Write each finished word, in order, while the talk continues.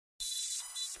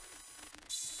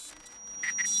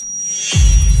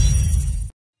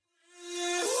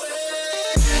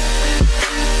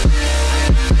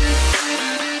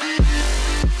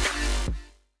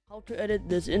edit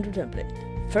this intro template.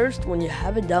 First, when you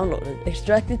have it downloaded,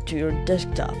 extract it to your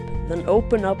desktop, then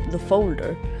open up the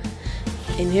folder.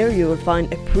 In here you will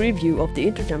find a preview of the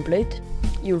intro template,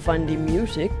 you will find the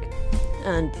music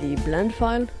and the blend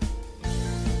file,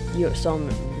 some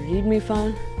readme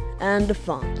file and the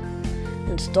font.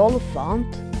 Install the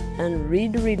font and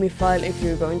read the readme file if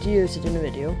you're going to use it in a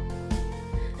video,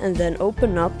 and then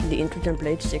open up the intro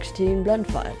template 16 blend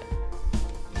file.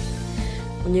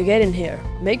 When you get in here,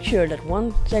 make sure that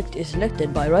one text is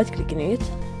selected by right clicking it,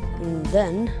 and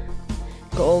then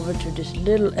go over to this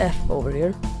little F over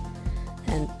here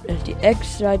and press the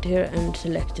X right here and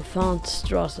select the font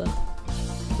Strasse.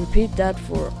 Repeat that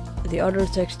for the other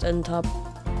text on top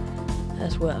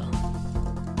as well.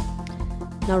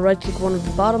 Now right click one of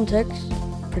the bottom text,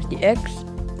 press the X,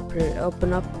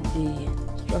 open up the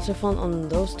Strasse font on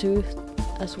those two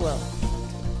as well.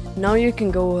 Now you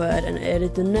can go ahead and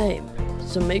edit the name.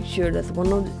 So make sure that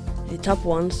one of the top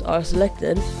ones are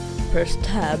selected, press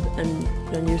tab and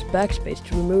then use backspace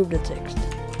to remove the text.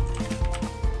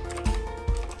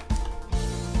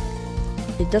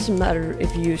 It doesn't matter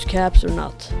if you use caps or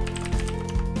not.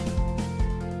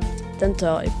 Then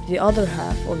type the other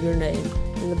half of your name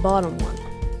in the bottom one.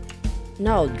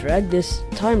 Now drag this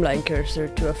timeline cursor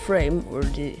to a frame where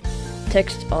the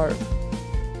text are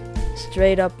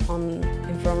straight up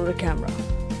in front of the camera.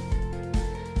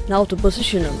 Now to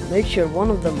position them, make sure one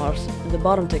of them the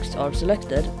bottom text are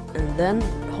selected, and then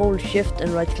hold shift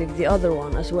and right click the other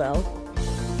one as well.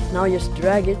 Now just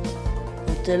drag it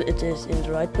until it is in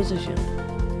the right position.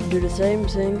 Do the same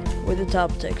thing with the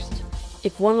top text.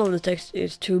 If one of the text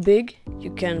is too big,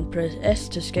 you can press S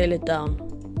to scale it down,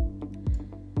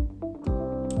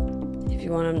 if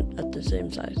you want them at the same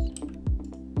size,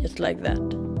 just like that.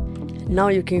 Now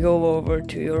you can go over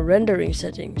to your rendering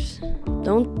settings.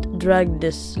 Don't drag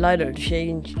this slider to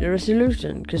change the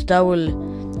resolution, because that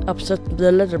will upset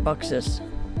the letterboxes.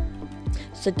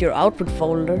 Set your output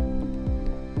folder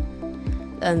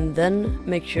and then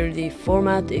make sure the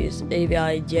format is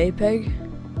AVI JPEG,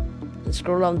 and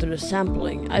scroll down to the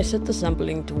sampling. I set the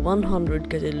sampling to 100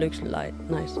 because it looks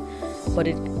nice, but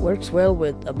it works well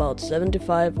with about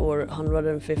 75 or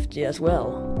 150 as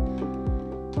well.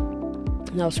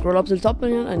 Now scroll up to the top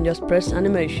again and just press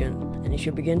animation, and it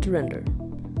should begin to render.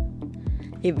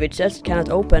 If it says cannot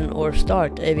open or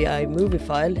start AVI movie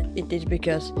file, it is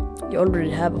because you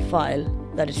already have a file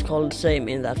that is called the same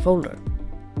in that folder.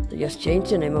 So just change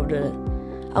the name of the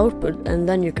output and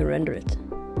then you can render it.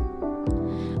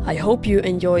 I hope you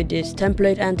enjoyed this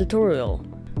template and tutorial.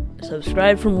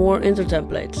 Subscribe for more intro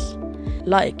templates.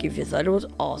 Like if you thought it was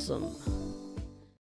awesome.